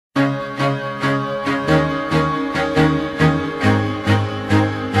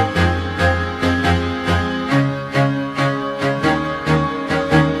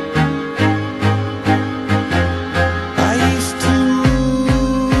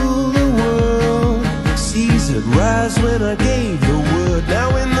eyes when I gave the word.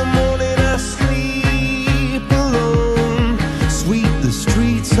 Now in the morning I sleep alone. Sweep the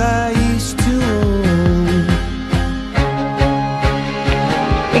streets I used to own.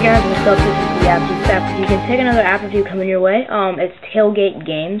 Hey guys, what's up? This is the Absolute Staff. You can take another app review coming your way. It's Tailgate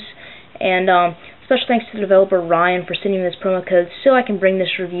Games, and special thanks to the developer Ryan for sending me this promo code so I can bring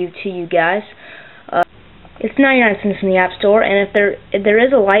this review to you guys. It's 99 cents in the App Store, and if there is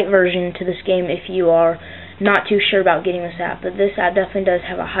a light version to this game if you are not too sure about getting this app. But this app definitely does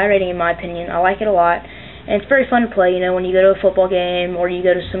have a high rating in my opinion. I like it a lot, and it's very fun to play. You know, when you go to a football game or you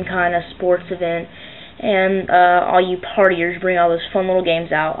go to some kind of sports event, and all you partiers bring all those fun little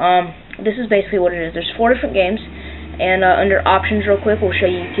games out. This is basically what it is. There's 4 different games, and under options real quick we'll show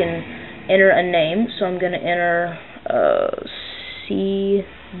you can enter a name. So I'm going to enter Sea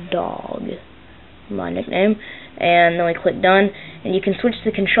Dog, my nickname, and then we click done, and you can switch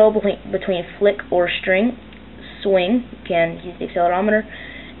the control between flick or string. Swing, you can use the accelerometer,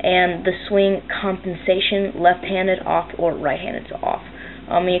 and the swing compensation, left-handed off or right-handed to off.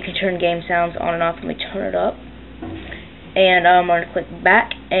 You can turn game sounds on and off. Let me turn it up. And I'm going to click back,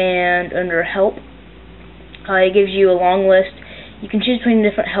 and under help, it gives you a long list. You can choose between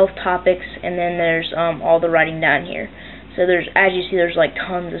different health topics, and then there's all the writing down here. So there's, as you see, there's like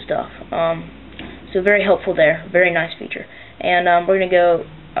tons of stuff. So very helpful there. Very nice feature. And we're going to go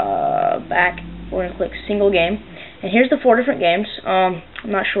back. We're going to click single game. And here's the 4 different games. I'm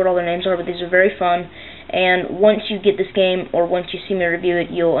not sure what all their names are, but these are very fun. And once you get this game, or once you see me review it,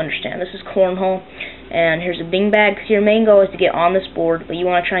 you'll understand. This is cornhole, and here's a bing bag. So your main goal is to get on this board, but you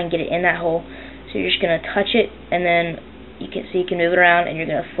want to try and get it in that hole. So you're just going to touch it, and then you can see you can move it around, and you're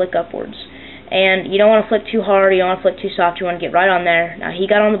going to flick upwards. And you don't want to flick too hard, you don't want to flick too soft, you want to get right on there. Now he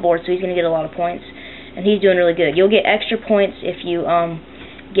got on the board, so he's going to get a lot of points, and he's doing really good. You'll get extra points if you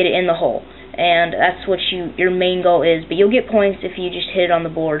get it in the hole, and that's what your main goal is. But you'll get points if you just hit it on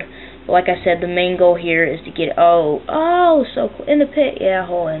the board. But like I said, the main goal here is to get it, so in the pit, yeah,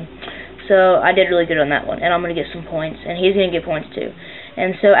 hole in. So I did really good on that one, and I'm going to get some points, and he's going to get points too.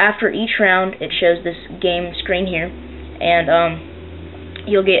 And so after each round, it shows this game screen here, and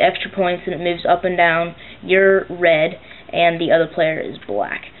you'll get extra points, and it moves up and down. You're red, and the other player is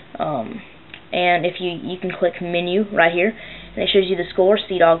black. And if you can click menu right here, and it shows you the score,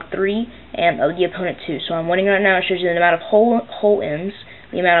 Sea Dog 3, and the opponent 2. So I'm winning right now. It shows you the amount of hole ends,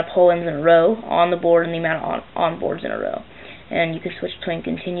 the amount of hole ends in a row on the board, and the amount of on boards in a row. And you can switch between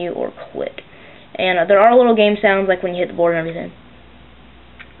continue or quit. And there are little game sounds like when you hit the board and everything.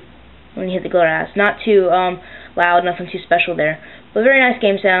 When you hit the glass. Not too loud, nothing too special there. But very nice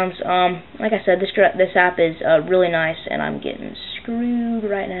game sounds. Like I said, this app is really nice, and I'm getting screwed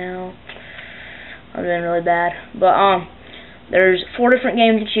right now. I'm doing really bad. But there's 4 different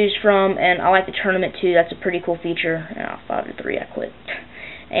games to choose from, and I like the tournament too. That's a pretty cool feature. 5 to 3, I quit.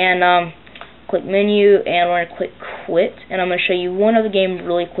 And click menu, and we're going to click quit, and I'm going to show you one other game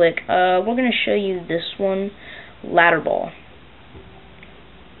really quick. We're going to show you this one, ladder ball.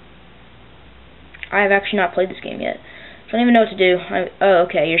 I have actually not played this game yet. I don't even know what to do.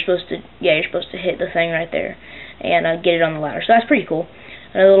 Okay, you're supposed to hit the thing right there and get it on the ladder. So that's pretty cool.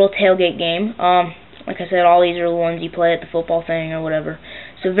 Another little tailgate game. Like I said, all these are the ones you play at the football thing or whatever.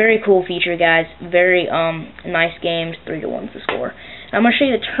 So very cool feature, guys. Very nice games. 3-1's the score. And I'm going to show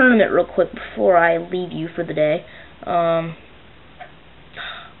you the tournament real quick before I leave you for the day.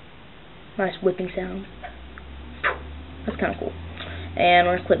 Nice whipping sound. That's kind of cool. And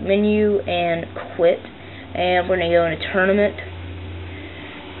we're going to click menu and quit. And we're going to go into tournament.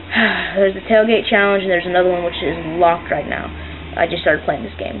 There's the tailgate challenge, and there's another one which is locked right now. I just started playing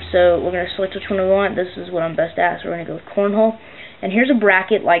this game. So we're going to select which one we want. This is what I'm best at. So we're going to go with cornhole. And here's a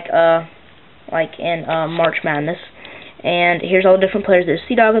bracket like in March Madness. And here's all the different players. There's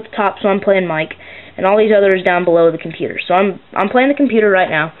Sea Dog at the top, so I'm playing Mike, and all these others down below the computer. So I'm playing the computer right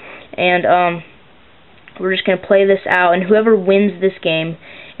now, and we're just gonna play this out. And whoever wins this game,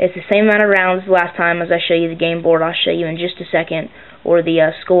 it's the same amount of rounds as last time. As I show you the game board, I'll show you in just a second, or the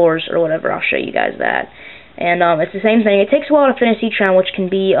scores or whatever. I'll show you guys that. And it's the same thing. It takes a while to finish each round, which can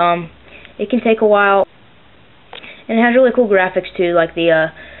be it can take a while, and it has really cool graphics too, like the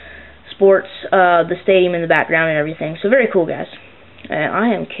sports, the stadium in the background and everything. So very cool, guys. And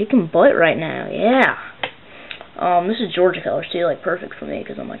I am kicking butt right now. Yeah. This is Georgia colors too, like perfect for me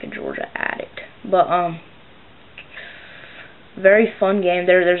because I'm like a Georgia addict. But very fun game.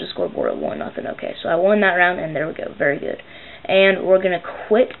 There's a scoreboard at 1-0. Okay, so I won that round, and there we go. Very good. And we're gonna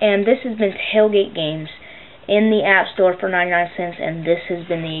quit. And this has been Tailgate Games in the App Store for 99 cents, and this has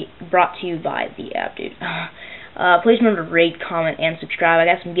been brought to you by the app, dude. Please remember to rate, comment, and subscribe. I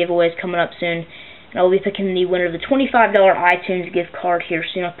got some giveaways coming up soon, And I will be picking the winner of the $25 iTunes gift card here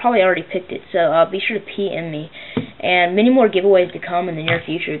soon. I've probably already picked it, so be sure to PM me. And many more giveaways to come in the near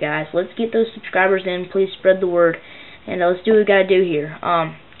future, guys. Let's get those subscribers in. Please spread the word. And let's do what we gotta do here.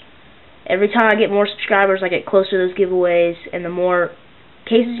 Every time I get more subscribers, I get closer to those giveaways. And the more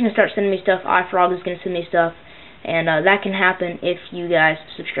Casey's gonna start sending me stuff, iFrog is gonna send me stuff. And that can happen if you guys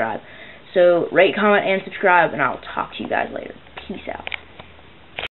subscribe. So rate, comment, and subscribe, and I'll talk to you guys later. Peace out.